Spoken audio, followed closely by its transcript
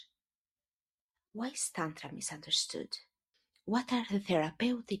Why is Tantra misunderstood? What are the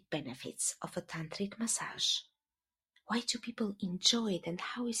therapeutic benefits of a tantric massage? Why do people enjoy it and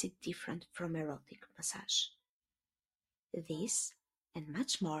how is it different from erotic massage? This and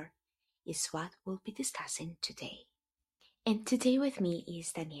much more is what we'll be discussing today. And today with me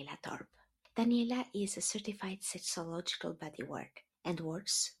is Daniela Torp. Daniela is a certified sexological bodywork and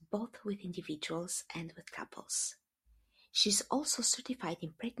works both with individuals and with couples. She's also certified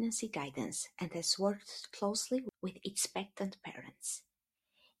in pregnancy guidance and has worked closely with expectant parents.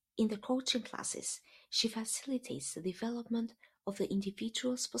 In the coaching classes, she facilitates the development of the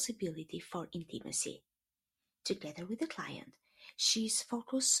individual's possibility for intimacy. Together with the client, she is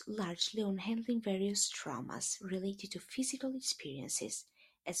focused largely on handling various traumas related to physical experiences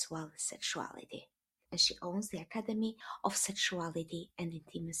as well as sexuality. And she owns the Academy of Sexuality and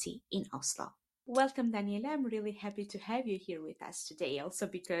Intimacy in Oslo. Welcome, Daniela. I'm really happy to have you here with us today, also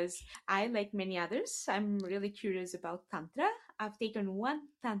because I, like many others, I'm really curious about Tantra. I've taken one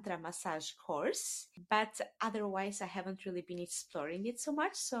Tantra massage course, but otherwise I haven't really been exploring it so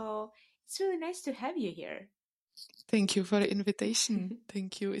much. So it's really nice to have you here. Thank you for the invitation.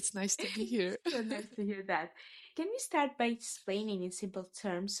 Thank you. It's nice to be here. So nice to hear that. Can we start by explaining in simple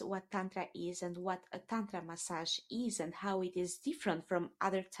terms what Tantra is and what a Tantra massage is and how it is different from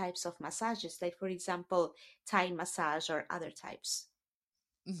other types of massages, like, for example, Thai massage or other types?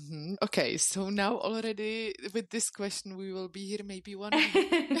 Okay, so now already with this question, we will be here maybe 1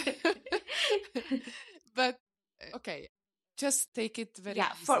 week. But okay, just take it very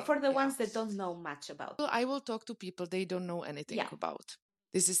easy. For the ones that don't know much about. I will talk to people they don't know anything about.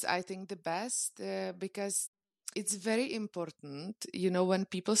 This is, I think, the best because it's very important, when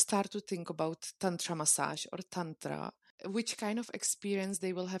people start to think about Tantra massage or Tantra, which kind of experience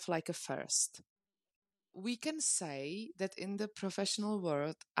they will have like a first. We can say that in the professional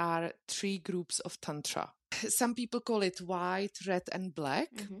world are 3 groups of Tantra. Some people call it white, red, and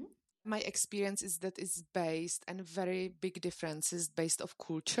black. Mm-hmm. My experience is that it's based and very big differences based of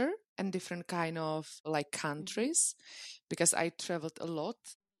culture and different kind of like countries, because I traveled a lot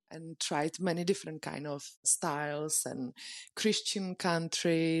and tried many different kind of styles and Christian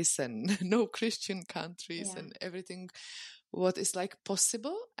countries and no Christian countries and everything what is like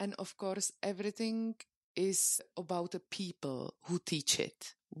possible. And of course, everything is about the people who teach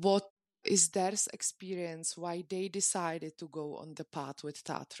it. What is their experience, why they decided to go on the path with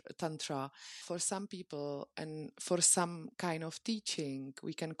Tantra. For some people and for some kind of teaching,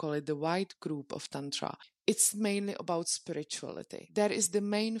 we can call it the white group of Tantra. It's mainly about spirituality. There is the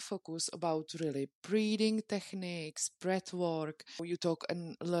main focus about really breathing techniques, breath work. You talk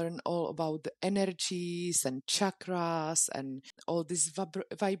and learn all about the energies and chakras and all this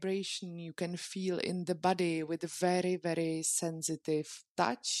vibration you can feel in the body with a very, very sensitive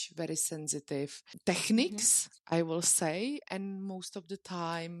touch, very sensitive techniques, I will say. And most of the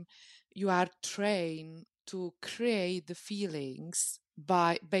time you are trained to create the feelings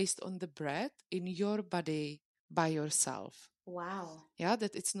based on the breath in your body by yourself. Wow. Yeah,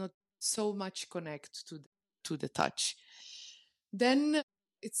 that it's not so much connect to the touch. Then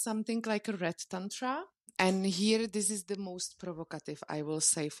it's something like a red tantra. And here, this is the most provocative, I will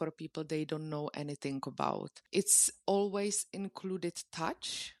say, for people they don't know anything about. It's always included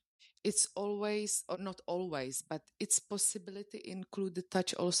touch. It's always, or not always, but it's possibility include the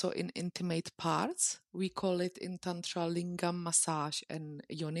touch also in intimate parts. We call it in Tantra lingam massage and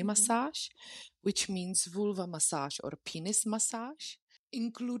yoni massage, which means vulva massage or penis massage,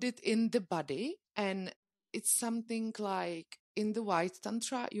 included in the body. And it's something like in the white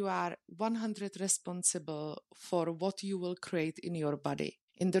Tantra, you are 100% responsible for what you will create in your body.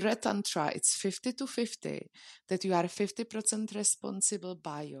 In the red Tantra, it's 50-50, that you are 50% responsible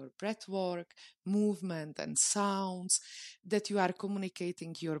by your breath work, movement and sounds, that you are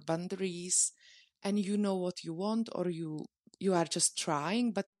communicating your boundaries and you know what you want or you are just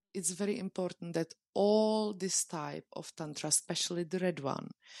trying. But it's very important that all this type of Tantra, especially the red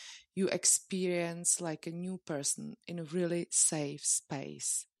one, you experience like a new person in a really safe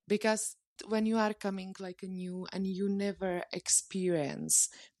space. Because when you are coming like a new and you never experience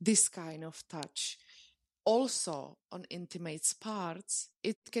this kind of touch, also on intimate parts,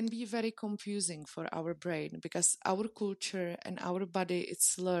 it can be very confusing for our brain because our culture and our body,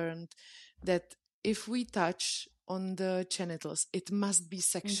 it's learned that if we touch on the genitals, it must be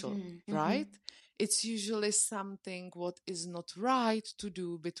sexual, right? It's usually something what is not right to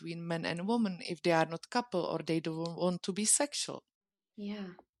do between men and women if they are not couple or they don't want to be sexual.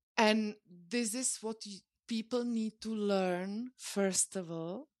 Yeah. And this is what people need to learn, first of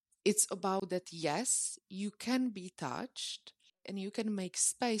all. It's about that, yes, you can be touched and you can make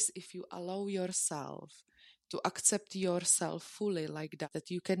space if you allow yourself to accept yourself fully like that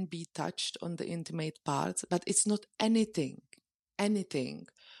you can be touched on the intimate parts, but it's not anything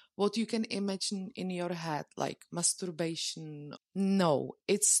what you can imagine in your head, like masturbation. No,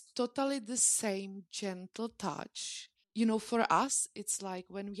 it's totally the same gentle touch. For us, it's like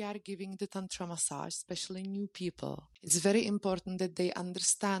when we are giving the tantra massage, especially new people, it's very important that they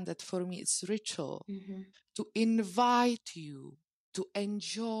understand that for me it's ritual to invite you to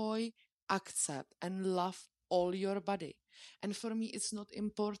enjoy, accept, and love all your body. And for me, it's not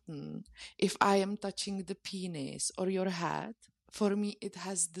important if I am touching the penis or your head. For me, it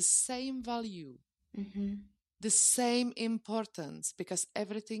has the same value, the same importance, because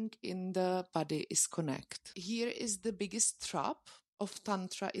everything in the body is connected. Here is the biggest trap of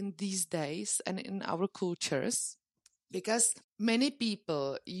Tantra in these days and in our cultures, because many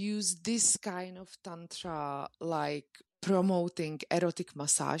people use this kind of Tantra like promoting erotic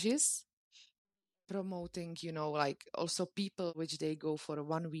massages, promoting, like also people which they go for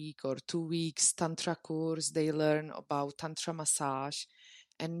 1 week or 2 weeks Tantra course, they learn about Tantra massage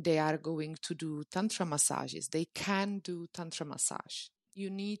and they are going to do Tantra massages. They can do Tantra massage. You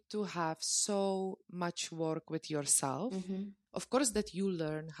need to have so much work with yourself. Of course, that you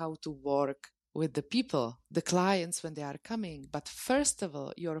learn how to work with the people, the clients when they are coming. But first of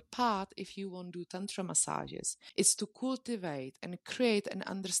all, your path, if you want to do Tantra massages, is to cultivate and create and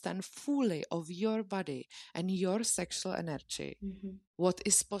understand fully of your body and your sexual energy, what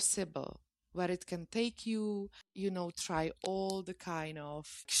is possible, where it can take you, try all the kind of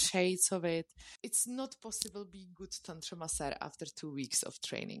shades of it. It's not possible be good Tantra masseur after 2 weeks of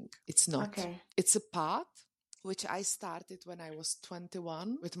training. It's not. Okay. It's a path which I started when I was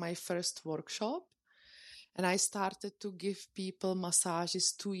 21 with my first workshop. And I started to give people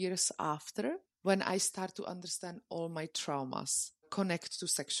massages 2 years after, when I start to understand all my traumas connect to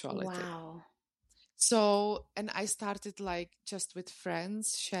sexuality. Wow. So, and I started like just with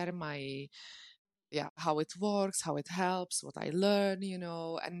friends, share how it works, how it helps, what I learn,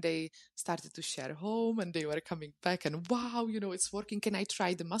 and they started to share home and they were coming back and wow, it's working. Can I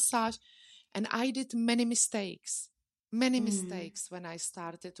try the massage? And I did many mistakes when I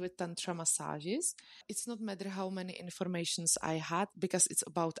started with Tantra massages. It's not matter how many informations I had, because it's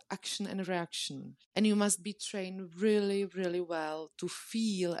about action and reaction. And you must be trained really, really well to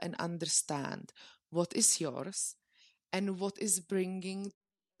feel and understand what is yours and what is bringing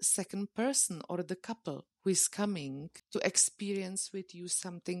second person or the couple who is coming to experience with you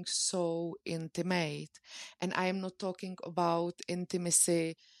something so intimate. And I am not talking about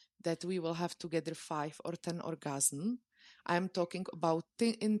intimacy that we will have together 5 or 10 orgasm. I am talking about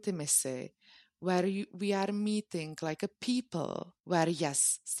intimacy where we are meeting like a people, where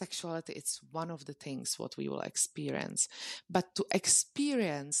yes, sexuality is one of the things what we will experience, but to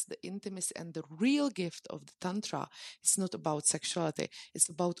experience the intimacy and the real gift of the Tantra, it's not about sexuality, it's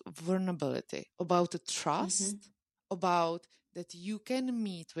about vulnerability, about the trust, about that you can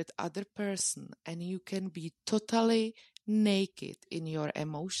meet with other person and you can be totally naked in your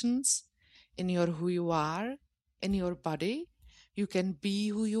emotions, in your who you are, in your body. You can be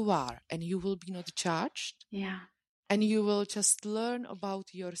who you are and you will be not judged. Yeah. And you will just learn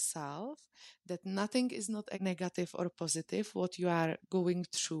about yourself, that nothing is not a negative or positive what you are going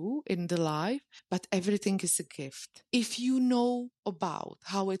through in the life, but everything is a gift. If you know about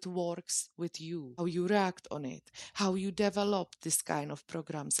how it works with you, how you react on it, how you develop this kind of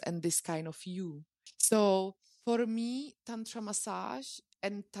programs and this kind of you. So for me, Tantra massage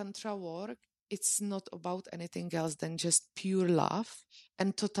and Tantra work, it's not about anything else than just pure love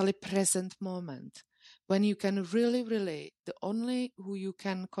and totally present moment. When you can really relate, the only who you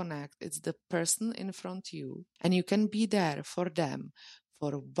can connect, it's the person in front of you, and you can be there for them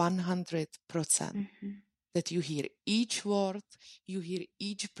for 100%. That you hear each word, you hear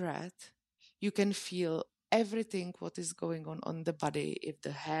each breath, you can feel everything what is going on the body. If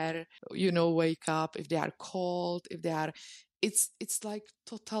the hair, wake up, if they are cold, if they are, it's like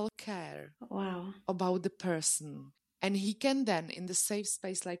total care. Wow. About the person. And he can then, in the safe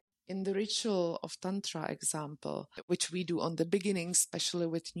space, like in the ritual of Tantra example, which we do on the beginning, especially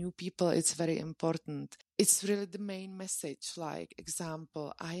with new people, it's very important. It's really the main message, like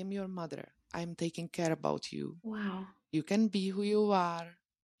example, I am your mother. I'm taking care about you. Wow. You can be who you are.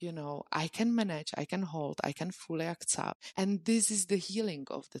 I can manage, I can hold, I can fully accept. And this is the healing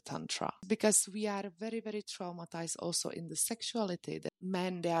of the Tantra. Because we are very, very traumatized also in the sexuality, that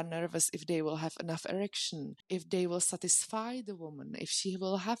men, they are nervous if they will have enough erection, if they will satisfy the woman, if she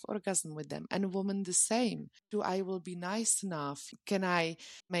will have orgasm with them, and woman the same. Do I will be nice enough? Can I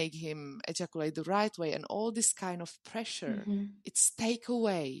make him ejaculate the right way? And all this kind of pressure, it's take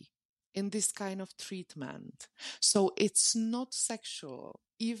away in this kind of treatment. So it's not sexual,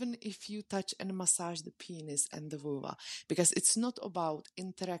 even if you touch and massage the penis and the vulva, because it's not about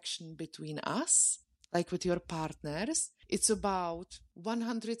interaction between us, like with your partners. It's about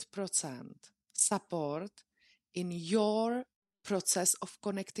 100% support in your process of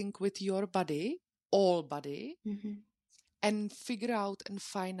connecting with your body, all body, and figure out and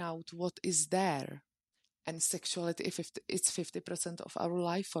find out what is there. And sexuality, if it's 50% of our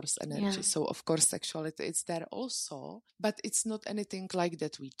life force energy. Yeah. So of course sexuality is there also, but it's not anything like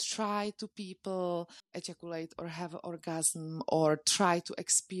that we try to people ejaculate or have an orgasm or try to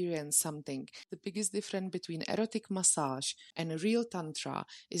experience something. The biggest difference between erotic massage and real tantra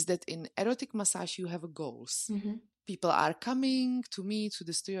is that in erotic massage you have goals. People are coming to me to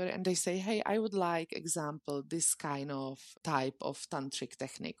the studio and they say, hey, I would like, example, this kind of type of tantric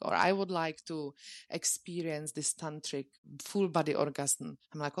technique, or I would like to experience this tantric full body orgasm.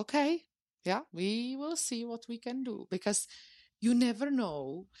 I'm like, okay, yeah, we will see what we can do, because you never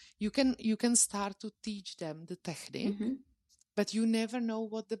know. You can start to teach them the technique, but you never know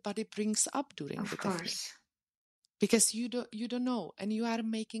what the body brings up during the technique. Because you don't know, and you are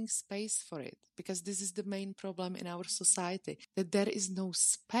making space for it, because this is the main problem in our society, that there is no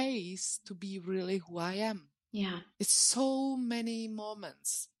space to be really who I am. Yeah. It's so many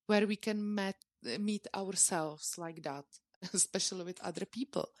moments where we can meet ourselves like that, especially with other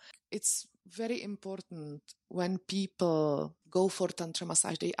people. It's very important when people go for tantra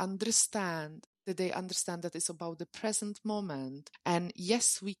massage, they understand that it's about the present moment. And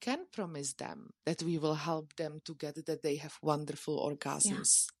yes, we can promise them that we will help them to get that they have wonderful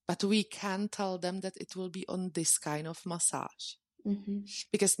orgasms, but we can tell them that it will be on this kind of massage.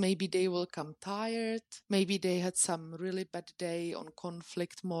 Because maybe they will come tired, maybe they had some really bad day on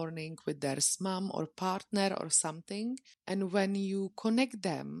conflict morning with their mom or partner or something. And when you connect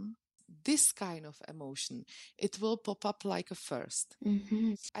them, this kind of emotion, it will pop up like a first.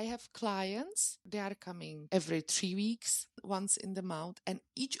 I have clients, they are coming every 3 weeks, once in the month, and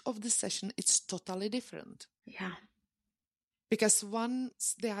each of the session, it's totally different. Yeah. Because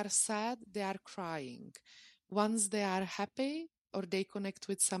once they are sad, they are crying. Once they are happy, or they connect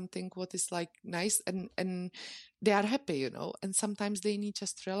with something what is like nice, and they are happy, and sometimes they need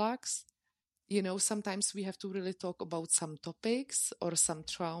just relax. Sometimes we have to really talk about some topics or some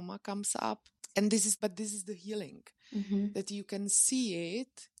trauma comes up. And this is the healing, that you can see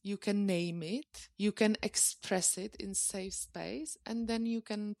it, you can name it, you can express it in safe space, and then you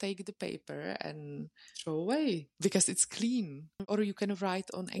can take the paper and throw away because it's clean. Or you can write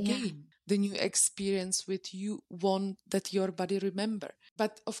on again the new experience which you want that your body remember.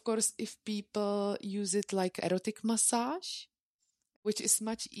 But of course, if people use it like erotic massage, which is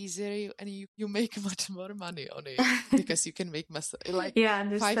much easier, and you make much more money on it, because you can make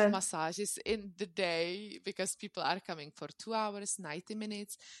 5 massages in the day, because people are coming for 2 hours, 90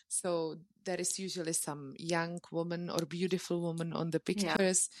 minutes. So there is usually some young woman or beautiful woman on the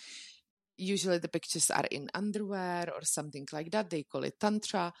pictures. Usually the pictures are in underwear or something like that. They call it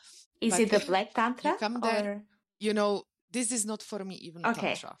tantra. Is it the black tantra? You come there, this is not for me even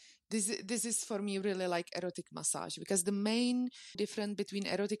tantra. This is for me really like erotic massage, because the main difference between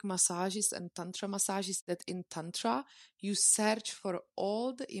erotic massages and tantra massages is that in tantra, you search for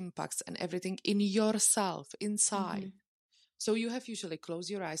all the impacts and everything in yourself, inside. So you have usually close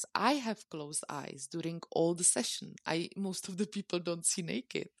your eyes. I have closed eyes during all the session. Most of the people don't see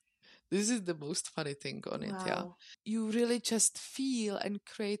naked. This is the most funny thing on it, yeah. You really just feel and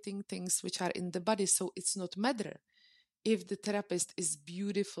creating things which are in the body, so it's not matter if the therapist is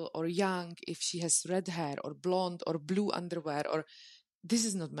beautiful or young, if she has red hair or blonde or blue underwear, or this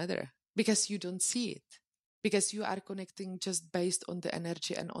is not matter, because you don't see it, because you are connecting just based on the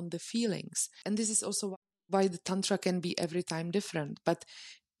energy and on the feelings. And this is also why the tantra can be every time different. But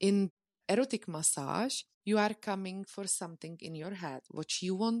in erotic massage, you are coming for something in your head, what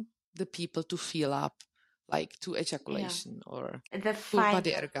you want the people to feel up, like to ejaculation or the full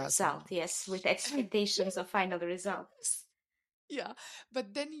body final orgasm. result, yes, with expectations of final results. Yeah,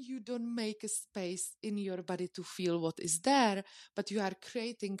 but then you don't make a space in your body to feel what is there, but you are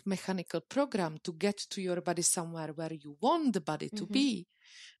creating mechanical program to get to your body somewhere where you want the body to be,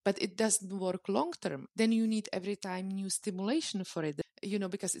 but it doesn't work long term. Then you need every time new stimulation for it,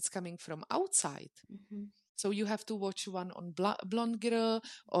 because it's coming from outside. So you have to watch one on blonde girl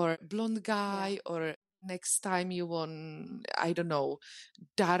or blonde guy or next time you want, I don't know,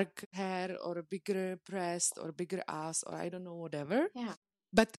 dark hair or a bigger breast or bigger ass or I don't know, whatever. Yeah.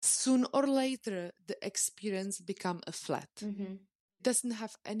 But sooner or later, the experience become a flat. Mm-hmm. It doesn't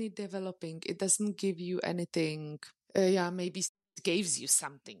have any developing. It doesn't give you anything. Maybe it gives you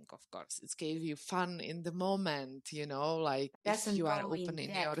something, of course. It gave you fun in the moment, like if you are open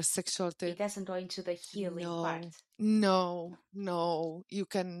in your sexuality. It doesn't go into the healing part. No. You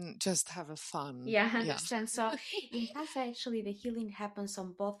can just have a fun. Yeah, I understand. So in tantra, actually, the healing happens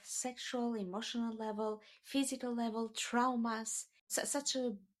on both sexual, emotional level, physical level, traumas. Such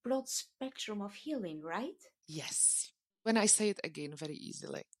a broad spectrum of healing, right? Yes. When I say it again very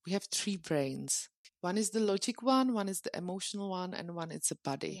easily, we have 3 brains. One is the logic one is the emotional one, and one is the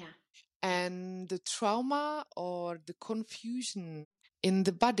body. Yeah. And the trauma or the confusion in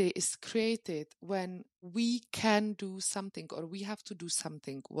the body is created when we can do something or we have to do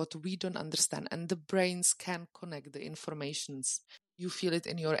something what we don't understand, and the brains can connect the informations. You feel it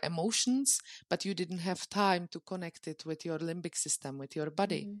in your emotions, but you didn't have time to connect it with your limbic system, with your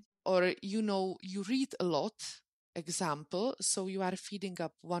body. Mm-hmm. Or, you read a lot, example, so you are feeding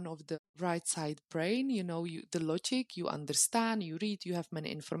up one of the right side brain, the logic, you understand, you read, you have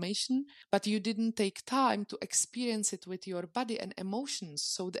many information, but you didn't take time to experience it with your body and emotions,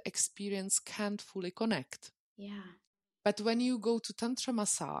 so the experience can't fully connect. Yeah. But when you go to tantra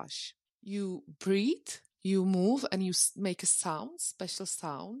massage, you breathe, you move, and you make a sound, special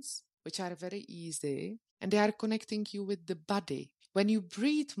sounds, which are very easy, and they are connecting you with the body. When you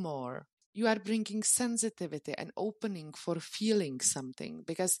breathe more, you are bringing sensitivity and opening for feeling something.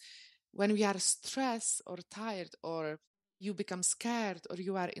 Because when we are stressed or tired or you become scared or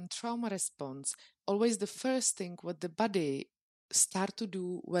you are in trauma response, always the first thing what the body start to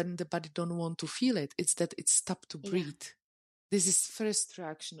do when the body don't want to feel it, it's that it stop to breathe. Yeah. This is first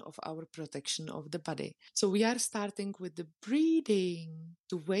reaction of our protection of the body. So we are starting with the breathing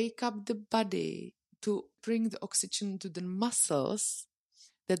to wake up the body, to bring the oxygen to the muscles,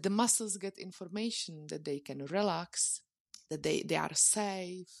 that the muscles get information that they can relax, that they are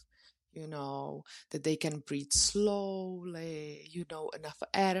safe, that they can breathe slowly, enough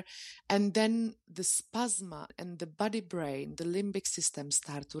air. And then the spasma and the body brain, the limbic system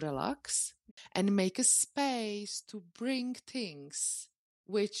start to relax and make a space to bring things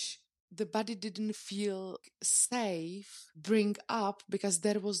which the body didn't feel safe, bring up because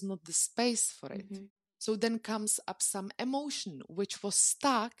there was not the space for it. Mm-hmm. So then comes up some emotion which was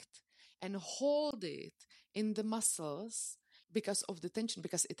stuck and hold it in the muscles because of the tension,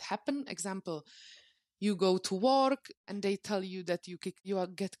 because it happened. Example, you go to work and they tell you that you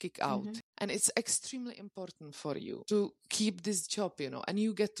get kicked out. Mm-hmm. And it's extremely important for you to keep this job, and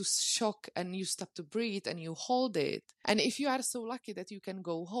you get to shock and you stop to breathe and you hold it. And if you are so lucky that you can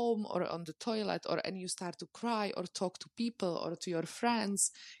go home or on the toilet and you start to cry or talk to people or to your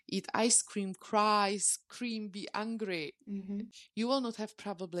friends, eat ice cream, cry, scream, be angry, mm-hmm. you will not have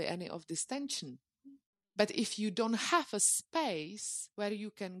probably any of this tension. But if you don't have a space where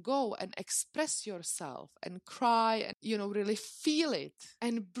you can go and express yourself and cry and, really feel it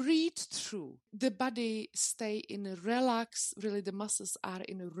and breathe through, the body stay in a relaxed, really the muscles are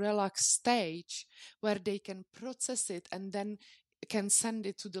in a relaxed stage where they can process it and then can send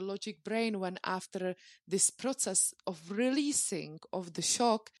it to the logic brain when after this process of releasing of the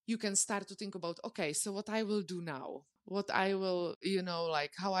shock, you can start to think about, okay, so what I will do now? What I will,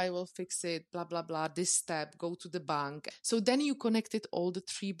 how I will fix it, blah, blah, blah, this step, go to the bank. So then you connected all the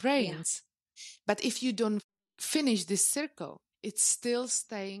 3 brains. Yeah. But if you don't finish this circle, it's still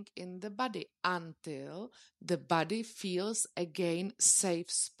staying in the body until the body feels again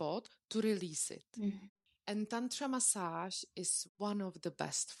safe spot to release it. Mm-hmm. And tantra massage is one of the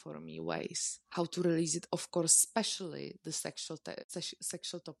best for me ways how to release it. Of course, especially the sexual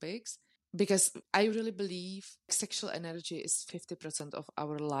topics. Because I really believe sexual energy is 50% of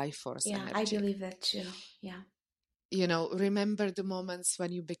our life force energy. I believe that too. Yeah. Remember the moments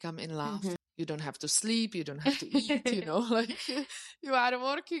when you become in love. Mm-hmm. You don't have to sleep. You don't have to eat, you are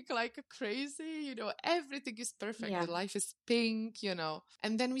working like crazy, everything is perfect. Yeah. The life is pink,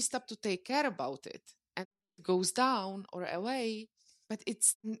 and then we stop to take care about it and it goes down or away. But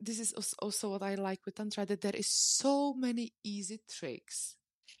this is also what I like with Tantra, that there is so many easy tricks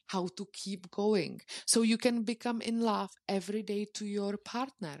how to keep going. So you can become in love every day to your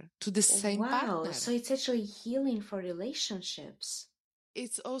partner, to the same partner. Wow, so it's actually healing for relationships.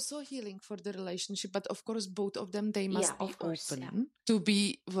 It's also healing for the relationship, but of course, both of them, they must be open to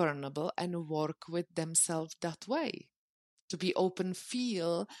be vulnerable and work with themselves that way. To be open,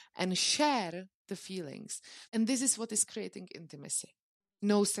 feel, and share the feelings. And this is what is creating intimacy.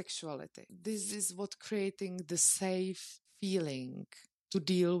 no sexuality. This is what creating the safe feeling to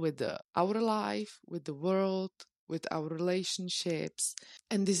deal with our life, with the world, with our relationships.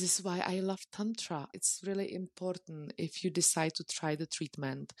 And this is why I love Tantra. It's really important if you decide to try the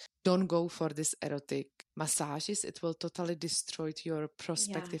treatment. Don't go for this erotic massages. It will totally destroy your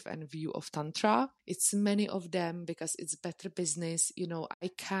perspective and view of Tantra. It's many of them because it's better business. You know,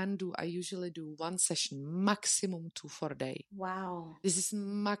 I usually do one session, maximum 2 for a day. Wow. This is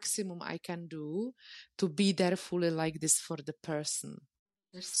maximum I can do to be there fully like this for the person.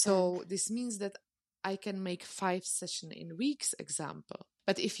 So this means that I can make 5 sessions in weeks, example.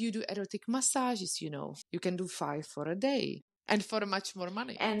 But if you do erotic massages, you know, you can do 5 for a day and for much more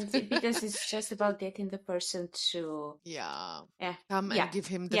money. And because it's just about getting the person to come and give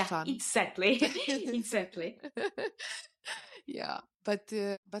him the fun. Exactly. Exactly. Yeah, but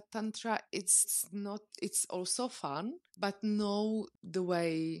Tantra, it's also fun, but no the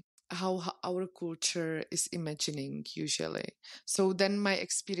way how our culture is imagining usually. So then my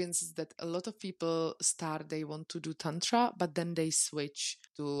experience is that a lot of people they want to do Tantra, but then they switch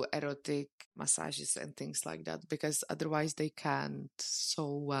to erotic massages and things like that because otherwise they can't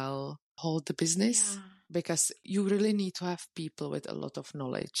so well hold the business because you really need to have people with a lot of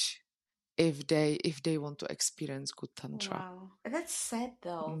knowledge if they want to experience good Tantra. Wow. That's sad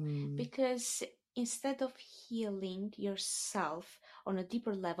though, because instead of healing yourself on a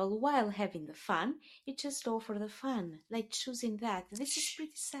deeper level while having the fun, you just go for the fun, like choosing that. This is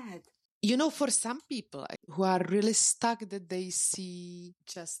pretty sad. You know, for some people who are really stuck that they see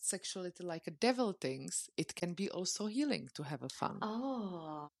just sexuality like a devil things, it can be also healing to have a fun.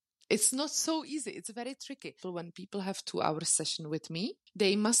 Oh. It's not so easy. It's very tricky. When people have 2-hour session with me,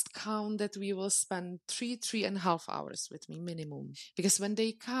 they must count that we will spend 3.5 hours with me minimum. Because when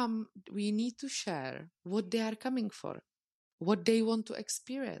they come, we need to share what they are coming for, what they want to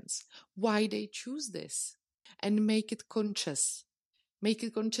experience, why they choose this, and make it conscious. Make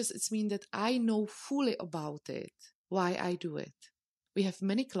it conscious, it means that I know fully about it, why I do it. We have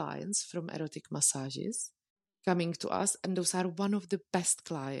many clients from erotic massages coming to us, and those are one of the best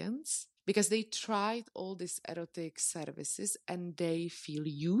clients because they tried all these erotic services and they feel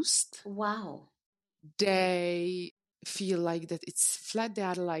used. Wow. They feel like that it's flat. They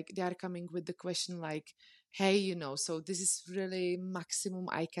are coming with the question like, hey, you know, so this is really maximum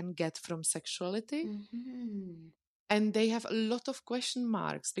I can get from sexuality. Mm-hmm. And they have a lot of question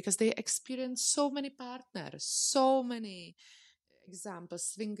marks because they experience so many partners, so many examples,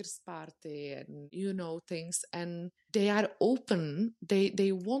 swingers party and, you know, things. And they are open.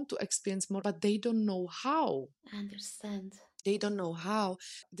 They want to experience more, but they don't know how. I understand. They don't know how.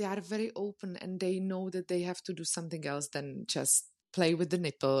 They are very open and they know that they have to do something else than just play with the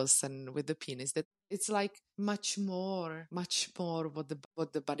nipples and with the penis. That it's like much more what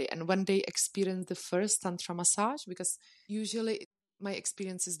the body. And when they experience the first tantra massage, because usually my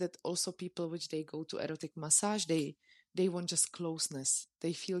experience is that also people which they go to erotic massage, they want just closeness.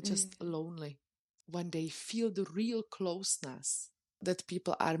 They feel just lonely. When they feel the real closeness, that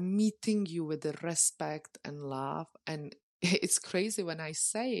people are meeting you with the respect and love, and it's crazy when I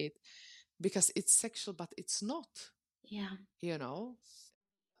say it because it's sexual, but it's not. Yeah. You know?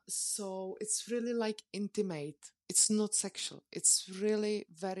 So it's really like intimate. It's not sexual. It's really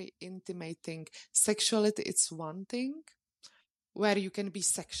very intimating. Sexuality, it's one thing where you can be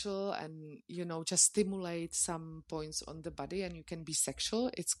sexual and, you know, just stimulate some points on the body and you can be sexual.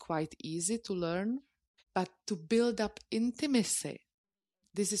 It's quite easy to learn. But to build up intimacy,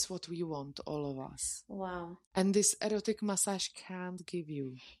 this is what we want, all of us. Wow. And this erotic massage can't give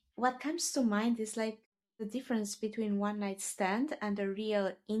you. What comes to mind is like the difference between one night stand and a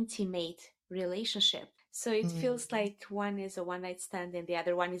real intimate relationship. So it feels like one is a one night stand and the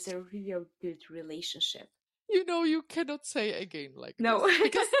other one is a real good relationship. You know, you cannot say again like no. this.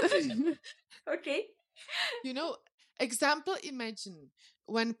 Because okay. You know, example, imagine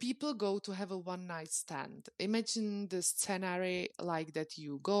when people go to have a one night stand. Imagine the scenario like that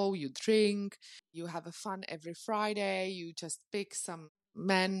you go, you drink, you have a fun every Friday, you just pick some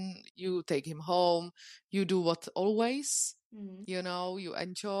man, you take him home, you do what always, you know, you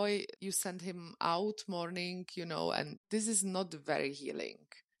enjoy, you send him out morning, you know, and this is not very healing.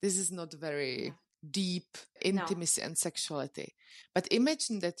 This is not very deep intimacy and sexuality. But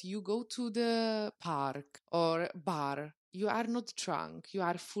imagine that you go to the park or bar, you are not drunk, you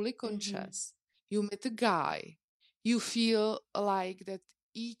are fully conscious, you meet a guy, you feel like that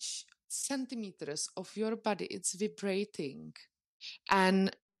each centimeters of your body is vibrating.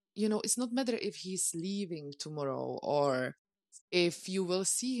 And, you know, it's not matter if he's leaving tomorrow or if you will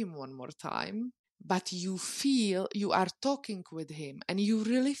see him one more time. but you feel you are talking with him and you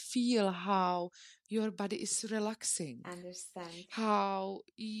really feel how your body is relaxing. Understand. How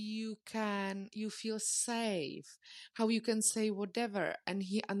you feel safe, how you can say whatever and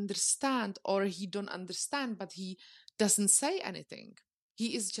he understand, or he don't understand, but he doesn't say anything.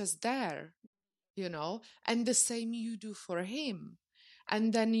 He is just there, and the same you do for him.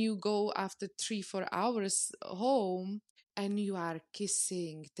 And then you go after 3-4 hours home and you are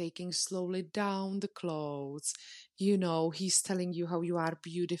kissing, taking slowly down the clothes. He's telling you how you are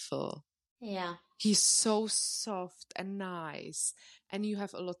beautiful. Yeah. He's so soft and nice, and you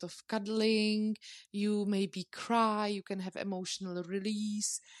have a lot of cuddling. You maybe cry, you can have emotional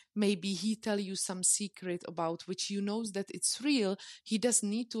release. Maybe he tell you some secret about which you knows that it's real. He doesn't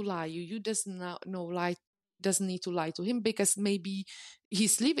need to lie you. You doesn't need to lie to him, because maybe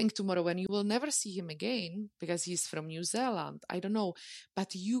he's leaving tomorrow and you will never see him again because he's from New Zealand. I don't know,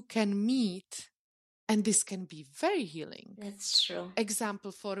 but you can meet. And this can be very healing. That's true.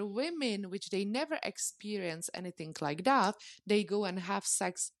 Example for women, which they never experience anything like that. They go and have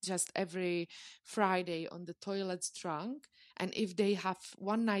sex just every Friday on the toilets drunk. And if they have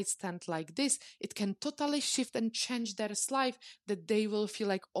one night stand like this, it can totally shift and change their life, that they will feel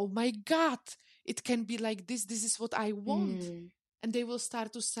like, oh my God, it can be like this. This is what I want. And they will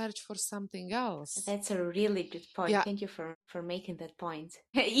start to search for something else. That's a really good point. Yeah. Thank you for making that point.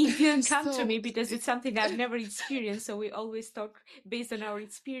 It didn't come to me So- because it's something I've never experienced. So we always talk based on our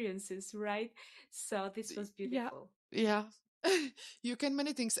experiences, right? So this was beautiful. Yeah. You can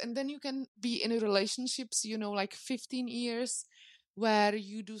many things. And then you can be in relationships, like 15 years, where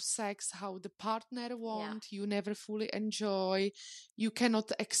you do sex how the partner want. You never fully enjoy. You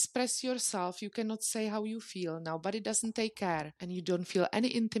cannot express yourself. You cannot say how you feel. Nobody doesn't take care, and you don't feel any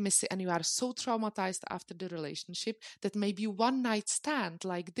intimacy, and you are so traumatized after the relationship that maybe one night stand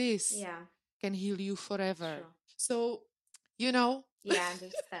like this can heal you forever. True. So, Yeah, I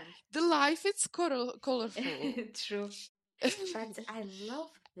understand. the life is colorful. True. But I love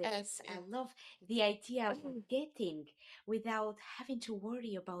this. I love the idea of getting without having to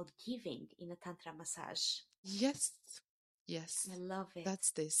worry about giving in a tantra massage. Yes. I love it.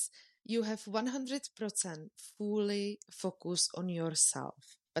 That's this. You have 100% fully focus on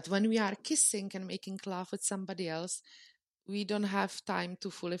yourself. But when we are kissing and making love with somebody else, we don't have time to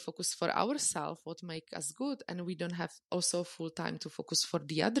fully focus for ourselves, what make us good, and we don't have also full time to focus for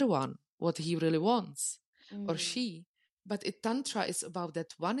the other one, what he really wants or she. But tantra is about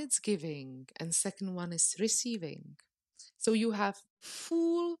that one is giving and second one is receiving. So you have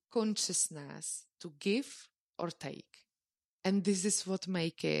full consciousness to give or take. And this is what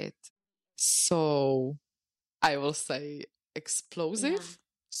make it so, I will say, explosive,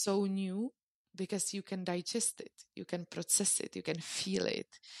 so new, because you can digest it, you can process it, you can feel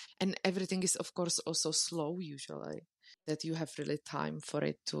it. And everything is, of course, also slow usually, that you have really time for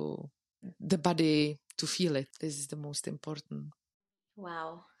it the body to feel it. This is the most important.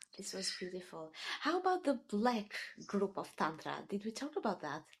 Wow, this was beautiful. How about the black group of Tantra? Did we talk about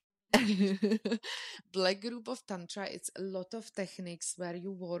that? Black group of tantra, it's a lot of techniques where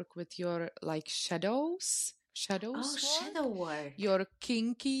you work with your shadows Oh, shadow work. your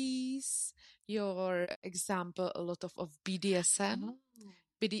kinkies, your example, a lot of BDSM.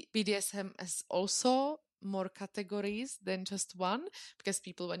 BDSM has also more categories than just one, because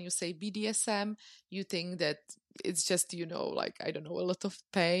people, when you say BDSM, you think that it's just, like, I don't know, a lot of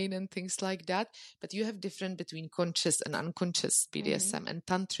pain and things like that. But you have different between conscious and unconscious BDSM and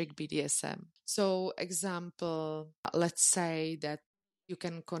tantric BDSM. So example, let's say that you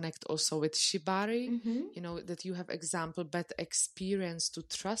can connect also with shibari, that you have example, bad experience to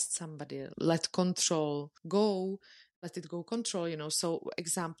trust somebody, let control go, let it go control, So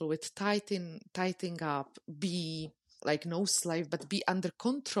example with tightening up, be like no slave, but be under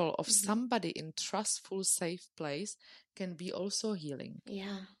control of somebody in trustful, safe place can be also healing.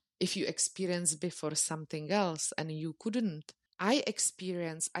 Yeah. If you experience before something else and you couldn't. I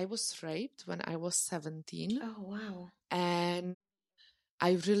was raped when I was 17. Oh, wow. And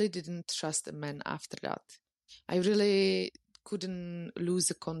I really didn't trust a man after that. I really couldn't lose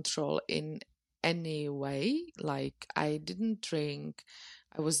the control in any way. Like, I didn't drink.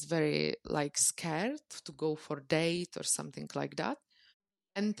 I was very scared to go for date or something like that.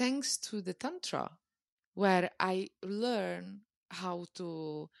 And thanks to the tantra, where I learn how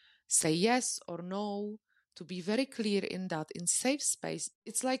to say yes or no, to be very clear in that, in safe space.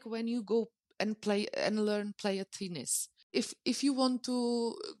 It's like when you go and play and learn play a tennis. If you want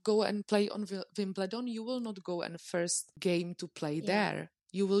to go and play on Wimbledon, you will not go and first game to play there.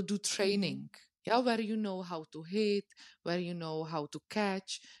 You will do training. Yeah, where you know how to hit, where you know how to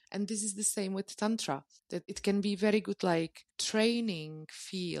catch. And this is the same with Tantra, that it can be very good like training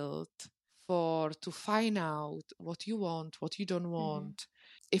field for to find out what you want, what you don't want.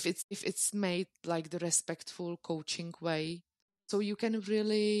 If it's made like the respectful coaching way. So you can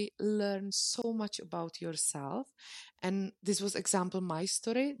really learn so much about yourself. And this was example my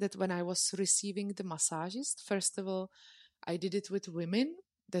story that when I was receiving the massages, first of all, I did it with women,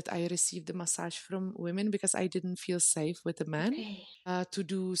 that I received the massage from women because I didn't feel safe with a man Okay. to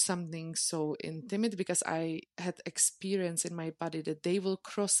do something so intimate, because I had experience in my body that they will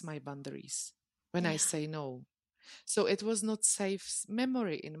cross my boundaries when I Yeah. say no. So it was not safe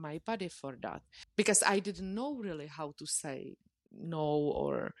memory in my body for that, because I didn't know really how to say no,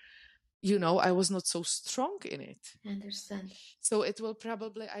 or, I was not so strong in it. I understand. So it will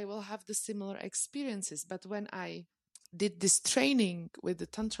probably, I will have the similar experiences. But when I did this training with the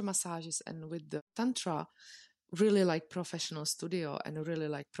Tantra massages and with the Tantra, really like professional studio and really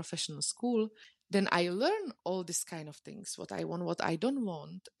like professional school, then I learn all these kind of things, what I want, what I don't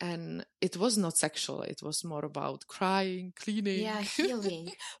want. And it was not sexual. It was more about crying, cleaning, Yeah,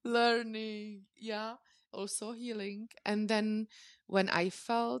 healing. learning. Yeah. Also healing. And then when I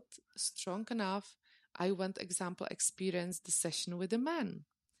felt strong enough, I went, example, experience the session with a man.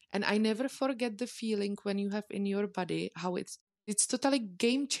 And I never forget the feeling when you have in your body, how it's totally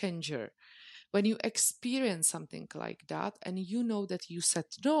game changer when you experience something like that and you know that you said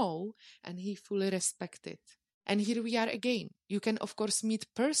no and he fully respected. And here we are again. You can, of course,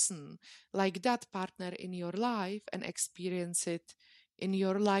 meet person like that partner in your life and experience it in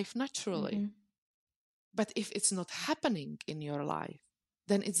your life naturally. But if it's not happening in your life,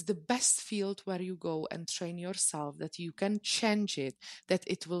 then it's the best field where you go and train yourself that you can change it, that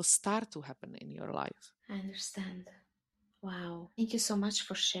it will start to happen in your life. I understand. Wow. Thank you so much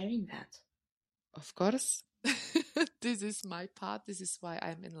for sharing that. Of course. This is my path. This is why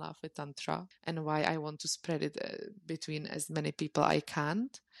I'm in love with Tantra and why I want to spread it between as many people I can.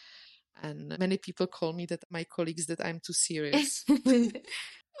 And many people call me, that my colleagues, that I'm too serious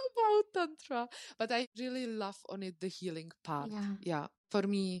about Tantra. But I really love on it the healing part. Yeah. Yeah. For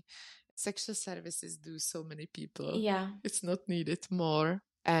me, sexual services do so many people. Yeah. It's not needed more.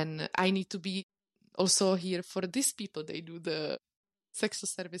 And I need to be also here for these people. They do the sexual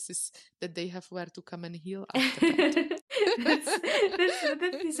services, that they have where to come and heal after that.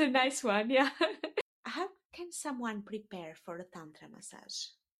 That is a nice one, yeah. How can someone prepare for a tantra massage?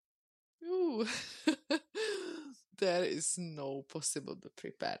 Ooh. There is no possible to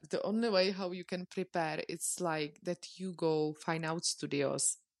prepare. The only way how you can prepare, it's like that you go find out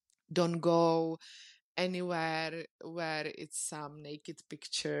studios. Don't go anywhere where it's some naked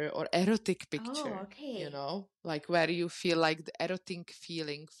picture or erotic Oh, picture, okay. like where you feel like the erotic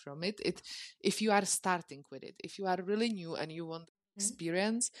feeling from it. If you are starting with it, if you are really new and you want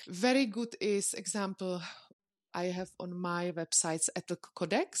experience, very good is example I have on my website's ethical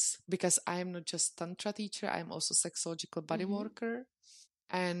codex, because I'm not just tantra teacher, I'm also sexological body worker.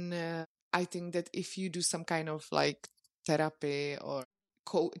 And I think that if you do some kind of like therapy or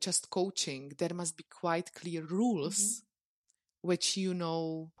just coaching, there must be quite clear rules, which you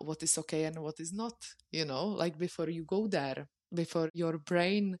know what is okay and what is not, like before you go there, before your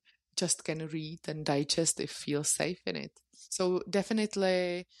brain just can read and digest if feel safe in it. So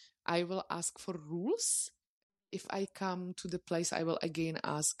definitely I will ask for rules. If I come to the place, I will again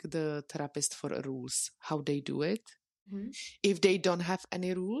ask the therapist for rules, how they do it. If they don't have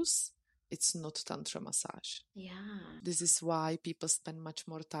any rules, it's not tantra massage. Yeah. This is why people spend much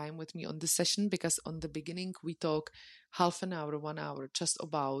more time with me on the session, because on the beginning we talk half an hour, 1 hour, just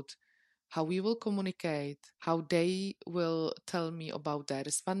about how we will communicate, how they will tell me about their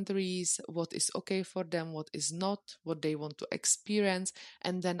boundaries, what is okay for them, what is not, what they want to experience.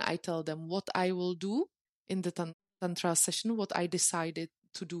 And then I tell them what I will do in the tantra session, what I decided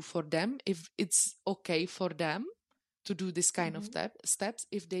to do for them, if it's okay for them to do this kind of steps.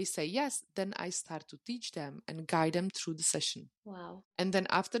 If they say yes, then I start to teach them and guide them through the session. Wow. And then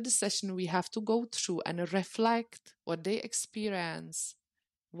after the session, we have to go through and reflect what they experience,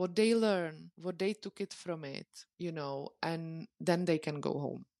 what they learn, what they took it from it, and then they can go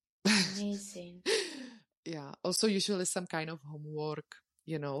home. Amazing. Yeah. Also, usually some kind of homework,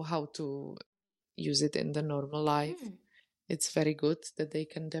 how to use it in the normal life. It's very good that they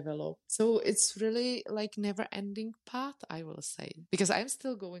can develop. So it's really like never ending path, I will say, because I'm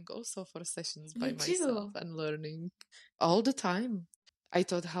still going also for sessions by myself and learning all the time. I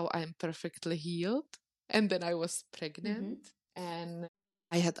thought how I'm perfectly healed. And then I was pregnant and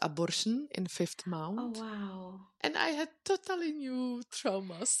I had abortion in 5th month. Oh, wow. And I had totally new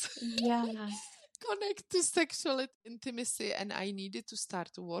traumas. Yeah. connect to sexual intimacy, and I needed to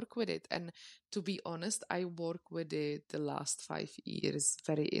start to work with it. And to be honest, I work with it the last 5 years,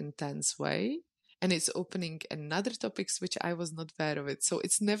 very intense way. And it's opening another topics which I was not aware of it. So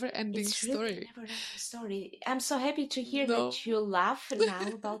it's never ending It's really story. a never-ending story. I'm so happy to hear No. that you laugh now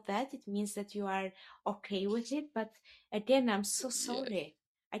about that. It means that you are okay with it. But again, I'm so Yeah. sorry.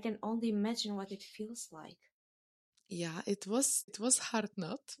 I can only imagine what it feels like. Yeah, it was hard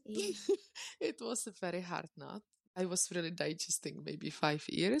nut. Yeah. It was a very hard nut. I was really digesting maybe 5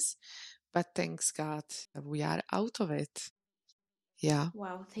 years, but thanks God we are out of it. Yeah.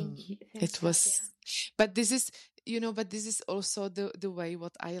 Wow. Thank you. Thanks It God. was, but this is, but this is also the way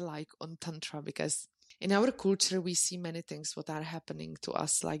what I like on Tantra, because in our culture, we see many things what are happening to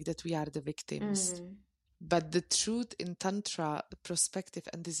us, like that we are the victims. But the truth in Tantra, the perspective,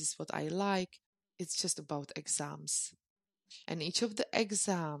 and this is what I like, it's just about exams. And each of the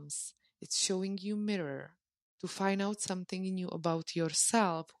exams, it's showing you mirror to find out something new about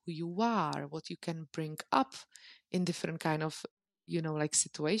yourself, who you are, what you can bring up in different kind of, like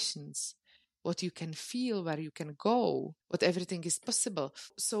situations, what you can feel, where you can go, what everything is possible.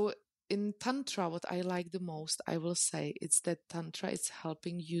 So in Tantra, what I like the most, I will say, it's that Tantra is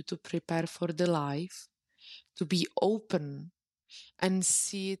helping you to prepare for the life, to be open and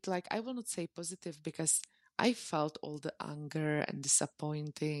see it like, I will not say positive, because I felt all the anger and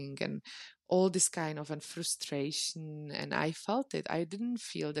disappointing and all this kind of and frustration, and I felt it. I didn't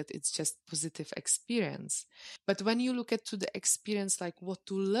feel that it's just positive experience. But when you look at to the experience, like what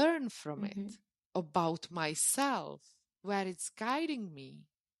to learn from it about myself, where it's guiding me,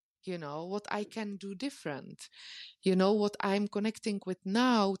 what I can do different, what I'm connecting with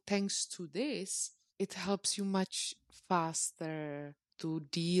now, thanks to this, it helps you much faster to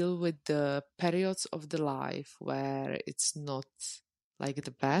deal with the periods of the life where it's not like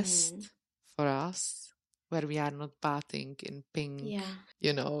the best for us, where we are not bathing in pink,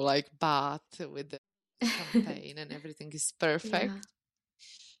 like bath with the champagne and everything is perfect.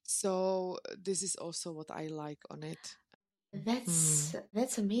 So this is also what I like on it.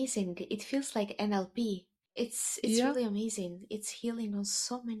 That's amazing. It feels like NLP. It's really amazing. It's healing on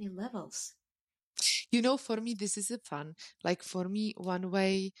so many levels. For me, this is a fun. Like for me, one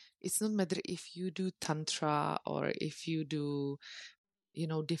way, it's not matter if you do tantra or if you do,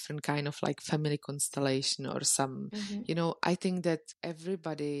 different kind of like family constellation or some, I think that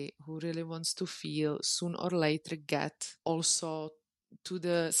everybody who really wants to feel soon or later get also to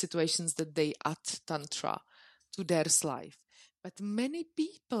the situations that they add tantra to their life. But many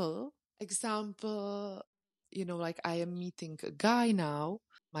people, example, like I am meeting a guy now,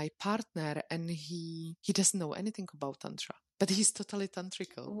 my partner, and he doesn't know anything about tantra, but he's totally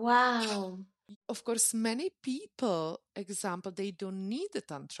tantrical. Wow. Of course, many people, example, they don't need the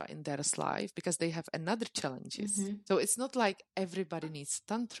tantra in their life because they have another challenges. So it's not like everybody needs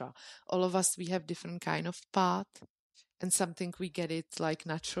tantra. All of us, we have different kind of path, and something we get it like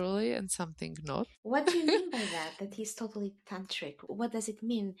naturally and something not. What do you mean by that? That he's totally tantric? What does it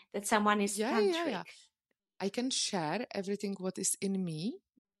mean that someone is tantric? Yeah. I can share everything what is in me,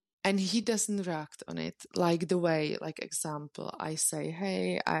 and he doesn't react on it like the way, like example, I say,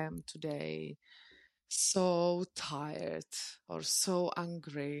 hey, I am today so tired or so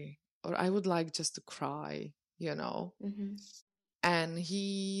angry, or I would like just to cry, and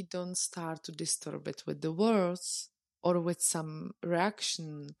he don't start to disturb it with the words or with some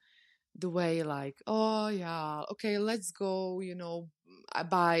reaction, the way like, oh yeah, okay, let's go,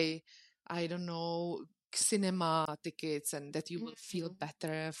 buy, I don't know, cinema tickets, and that you will feel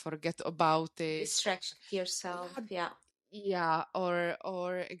better, forget about it, Distract yourself. Yeah,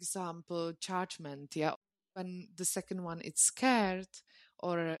 or example, judgment. Yeah, when the second one is scared,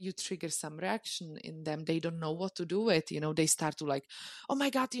 or you trigger some reaction in them, they don't know what to do with. They start to like, oh my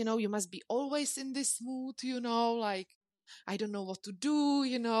God, you must be always in this mood. Like I don't know what to do.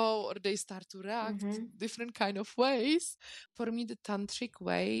 Or they start to react different kind of ways. For me, the tantric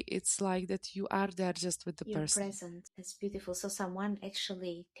way, it's like that you are there just with the You're person. present. That's beautiful. So someone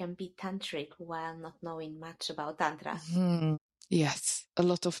actually can be tantric while not knowing much about tantra. Yes, a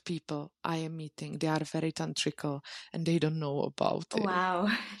lot of people I am meeting, they are very tantrical and they don't know about it. Wow.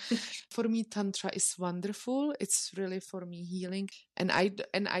 For me, tantra is wonderful. It's really for me healing, and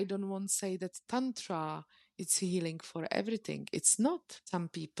I don't want to say that tantra it's healing for everything. It's not. Some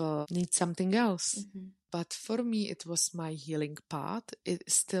people need something else, but for me, it was my healing path. It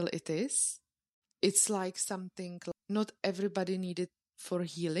is. It's like something not everybody needed for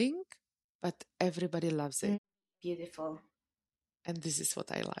healing, but everybody loves it. Beautiful. And this is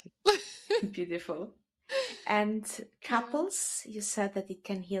what I like. Beautiful. And couples, you said that it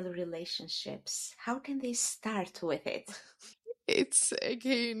can heal relationships. How can they start with it? It's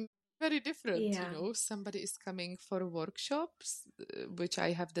again very different, Yeah. Somebody is coming for workshops, which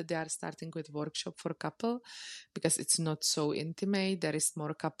I have that they are starting with workshop for couple because it's not so intimate. There is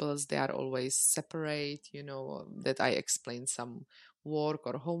more couples, they are always separate, that I explain some work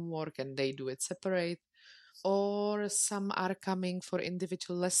or homework and they do it separate. Or some are coming for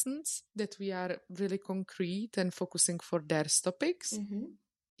individual lessons that we are really concrete and focusing for their topics. Mm-hmm.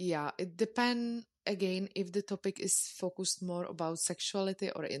 Yeah, it depends again if the topic is focused more about sexuality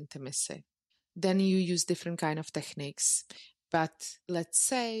or intimacy. Then you use different kind of techniques. But let's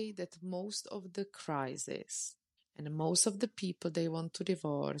say that most of the crises and most of the people they want to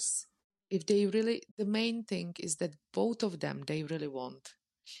divorce, if they really, the main thing is that both of them they really want,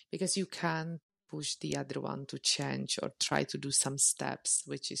 because you can't push the other one to change or try to do some steps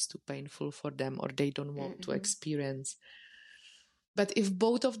which is too painful for them or they don't want to experience. But if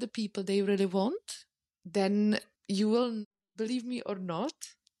both of the people they really want, then you will, believe me or not,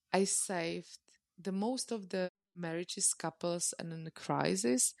 I saved the most of the marriages, couples, and in the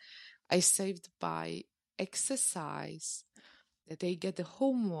crisis, I saved by exercise, that they get the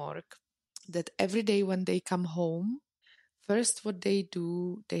homework, that every day when they come home, first what they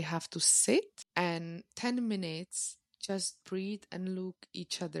do, they have to sit and 10 minutes just breathe and look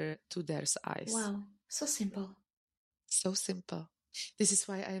each other to their eyes. Wow, so simple. So simple. This is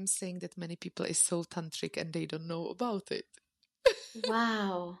why I am saying that many people is so tantric and they don't know about it.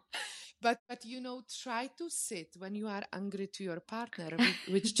 Wow. But try to sit when you are angry to your partner,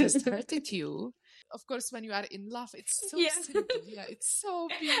 which just hurted you. Of course, when you are in love, it's so simple. Yeah, it's so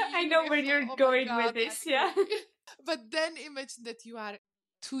beautiful. I know where you're going with this. Yeah. But then imagine that you are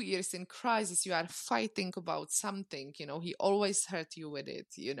 2 years in crisis, you are fighting about something, he always hurt you with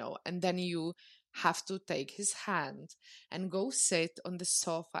it, and then you have to take his hand and go sit on the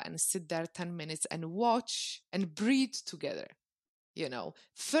sofa and sit there 10 minutes and watch and breathe together.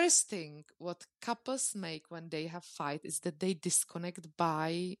 First thing what couples make when they have fight is that they disconnect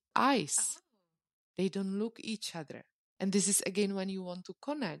by eyes. They don't look each other. And this is again when you want to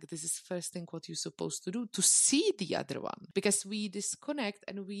connect. This is first thing what you're supposed to do, to see the other one. Because we disconnect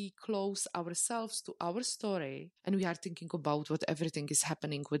and we close ourselves to our story and we are thinking about what everything is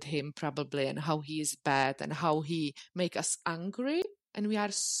happening with him probably and how he is bad and how he make us angry. And we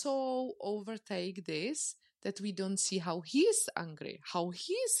are so overtake this that we don't see how he is angry, how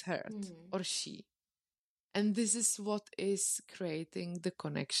he is hurt or she. And this is what is creating the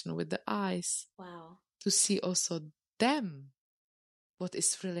connection with the eyes. Wow. To see also them, what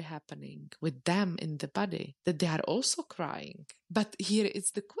is really happening with them in the body, that they are also crying. But here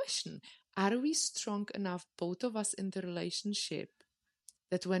is the question, are we strong enough, both of us in the relationship,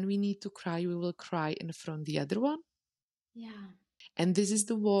 that when we need to cry, we will cry in front of the other one? Yeah. And this is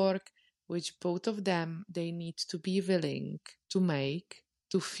the work which both of them, they need to be willing to make,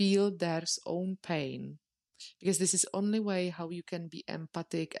 to feel their own pain. Because this is only way how you can be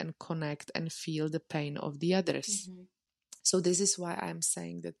empathic and connect and feel the pain of the others. So this is why I'm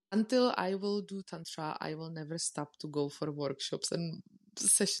saying that until I will do tantra, I will never stop to go for workshops and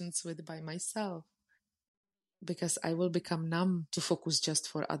sessions by myself. Because I will become numb to focus just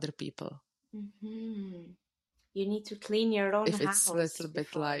for other people. You need to clean your own if house. It's a little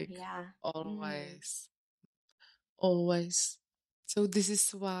bit like always. So this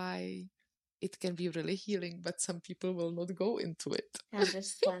is why it can be really healing, but some people will not go into it. I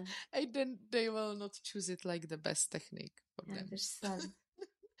understand. And then they will not choose it like the best technique for them. I understand.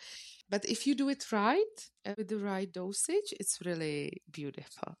 But if you do it right, with the right dosage, it's really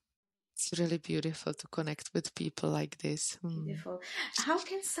beautiful. It's really beautiful to connect with people like this. Beautiful. How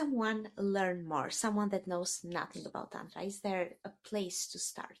can someone learn more? Someone that knows nothing about Tantra. Is there a place to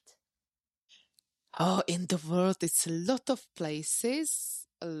start? Oh, in the world, it's a lot of places.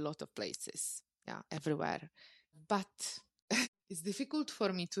 Yeah, everywhere. But it's difficult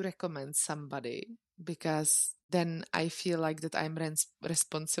for me to recommend somebody because then I feel like that I'm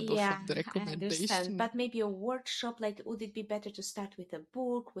responsible for the recommendation. I understand. But maybe a workshop, like would it be better to start with a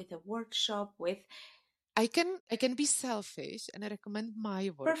book, with a workshop, with... I can be selfish and I recommend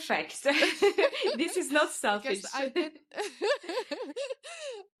my workshops. Perfect. This is not selfish.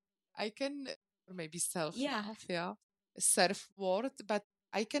 I can maybe self-love, self-worth, but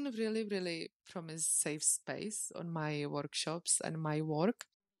I can really, really promise safe space on my workshops and my work.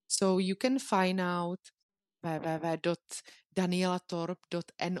 So you can find out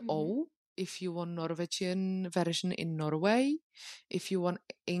www.danielatorp.no if you want Norwegian version in Norway. If you want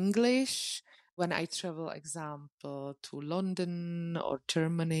English, when I travel, example, to London or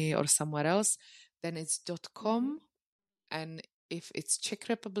Germany or somewhere else, then it's .com, and if it's Czech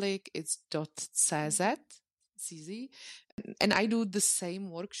Republic, it's .cz, CZ. And I do the same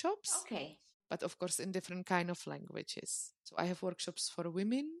workshops, but of course in different kind of languages. So I have workshops for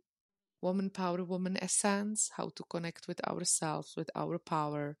women, woman power, woman essence, how to connect with ourselves, with our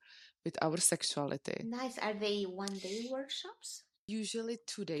power, with our sexuality. Nice. Are they one-day workshops? Usually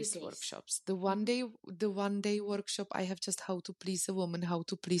 2 days workshops. The one day workshop, I have just how to please a woman, how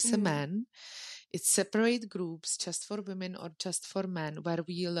to please a man. It's separate groups just for women or just for men, where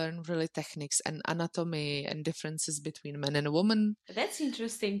we learn really techniques and anatomy and differences between men and women. That's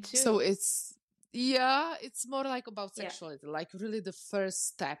interesting too. So it's more like about sexuality, like really the first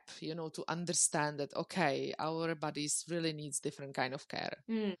step, to understand that, okay, our bodies really needs different kind of care.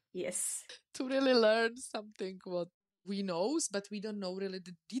 Yes. To really learn something what we knows, but we don't know really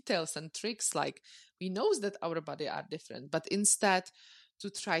the details and tricks. Like we knows that our body are different, but instead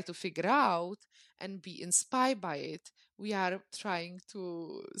to try to figure out and be inspired by it, we are trying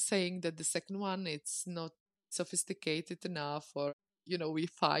to saying that the second one, it's not sophisticated enough, or we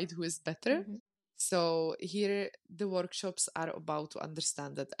fight who is better. So here the workshops are about to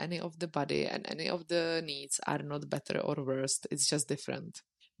understand that any of the body and any of the needs are not better or worse, it's just different.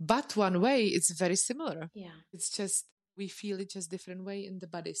 But one way it's very similar. It's just we feel it just different way in the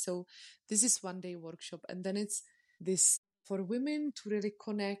body. So this is one day workshop, and then it's this for women to really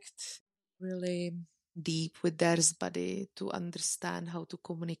connect really deep with their body, to understand how to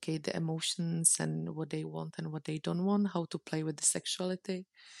communicate the emotions and what they want and what they don't want, how to play with the sexuality.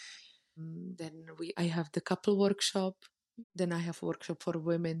 Then I have the couple workshop. Then I have workshop for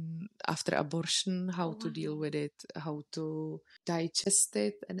women after abortion, how to deal with it, how to digest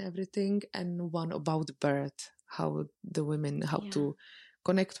it and everything. And one about birth, how the women, how to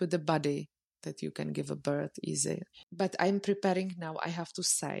connect with the body, that you can give a birth easy. But I'm preparing now, I have to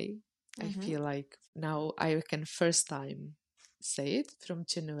say, I feel like now I can first time say it from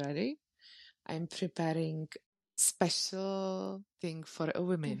January. I'm preparing special thing for a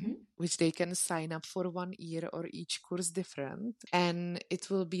women, which they can sign up for 1 year or each course different. And it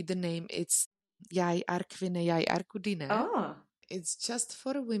will be the name, it's Jij är kvinna, jij är gudinna. It's just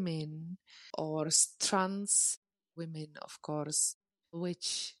for women or trans women, of course,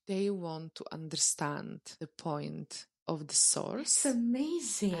 which they want to understand the point of the source. It's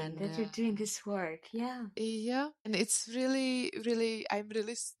amazing that you're doing this work. Yeah. And it's really, really, I'm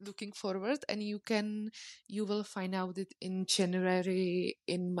really looking forward. And you will find out it in January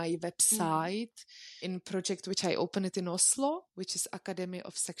in my website, in project which I opened it in Oslo, which is Academy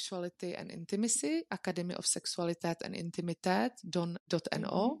of Sexuality and Intimacy, Academy of Sexualitet and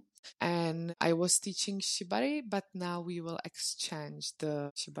Intimiteit.no. And I was teaching Shibari, but now we will exchange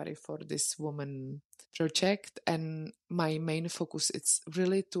the Shibari for this woman project. And my main focus is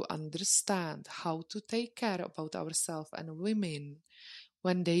really to understand how to take care about ourselves and women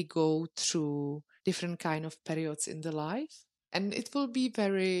when they go through different kind of periods in the life. And it will be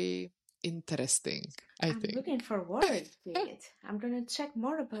very interesting, I think. I'm looking forward to it. I'm going to check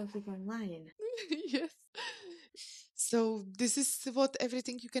more about it online. Yes. So this is what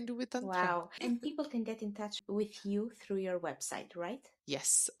everything you can do with Tantra. Wow. And people can get in touch with you through your website, right?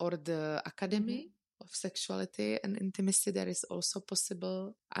 Yes, or the Academy of Sexuality and Intimacy. That is also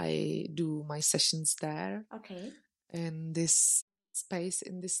possible. I do my sessions there. Okay. In this space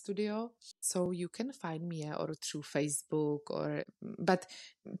in the studio. So you can find me or through Facebook but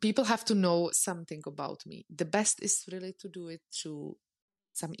people have to know something about me. The best is really to do it through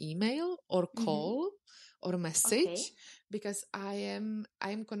some email or call or message, because I'm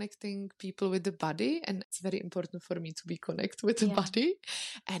connecting people with the body, and it's very important for me to be connected with the body.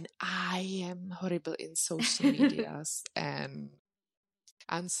 And I am horrible in social medias and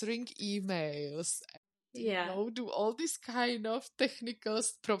answering emails. Do all these kind of technical,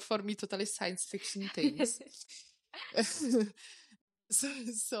 for me, totally science fiction things.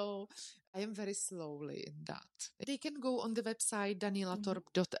 So I am very slowly in that. They can go on the website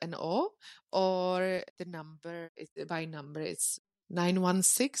danielatorp.no, or the number, by number, it's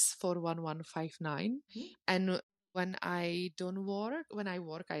 916-41159. And when I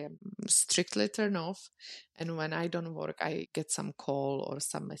work, I am strictly turned off. And when I don't work, I get some call or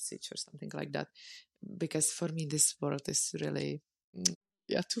some message or something like that. Because for me, this world is really,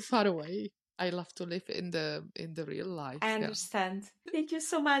 too far away. I love to live in the real life. I understand. Thank you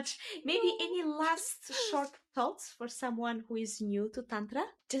so much. Maybe any last short thoughts for someone who is new to Tantra?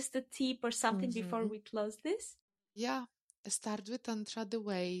 Just a tip or something before we close this? Yeah. Start with Tantra the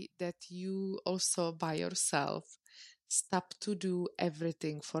way that you also by yourself stop to do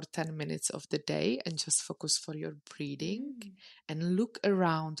everything for 10 minutes of the day and just focus for your breathing and look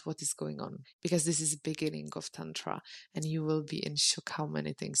around what is going on, because this is beginning of tantra and you will be in shock how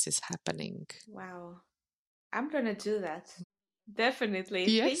many things is happening. Wow. I'm gonna do that. Definitely.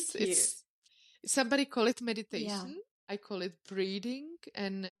 Yes, Thank you. somebody call it meditation. Yeah. I call it breathing,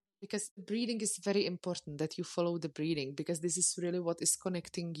 and because breathing is very important that you follow the breathing, because this is really what is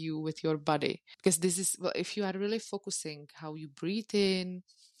connecting you with your body. Because this is, well, if you are really focusing how you breathe in,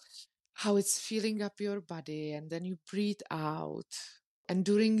 how it's filling up your body, and then you breathe out. And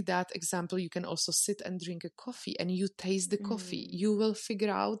during that example, you can also sit and drink a coffee and you taste the coffee. You will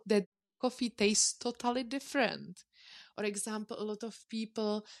figure out that coffee tastes totally different. For example, a lot of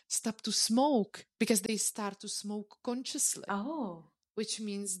people stop to smoke because they start to smoke consciously. Oh. Which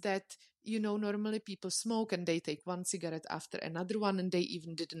means that, normally people smoke and they take one cigarette after another one and they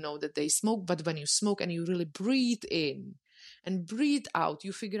even didn't know that they smoke. But when you smoke and you really breathe in and breathe out,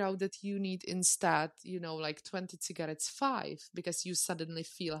 you figure out that you need instead, like 20 cigarettes, 5, because you suddenly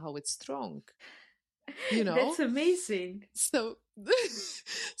feel how it's strong. That's amazing. So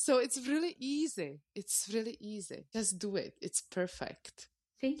so it's really easy. It's really easy. Just do it. It's perfect.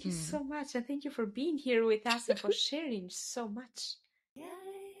 Thank you so much. And thank you for being here with us and for sharing so much.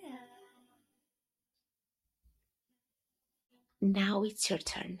 Now it's your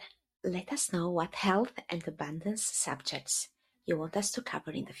turn. Let us know what health and abundance subjects you want us to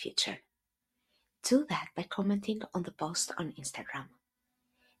cover in the future. Do that by commenting on the post on Instagram.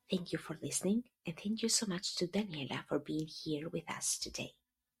 Thank you for listening, and thank you so much to Daniela for being here with us today.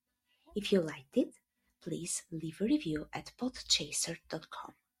 If you liked it, please leave a review at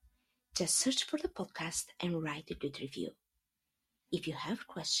podchaser.com. Just search for the podcast and write a good review. If you have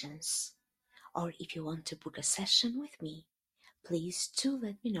questions, or if you want to book a session with me, please do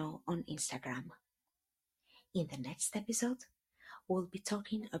let me know on Instagram. In the next episode, we'll be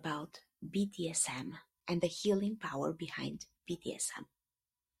talking about BDSM and the healing power behind BDSM.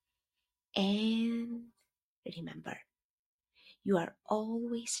 And remember, you are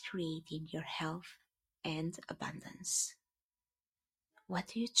always creating your health and abundance. What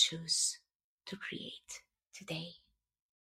do you choose to create today?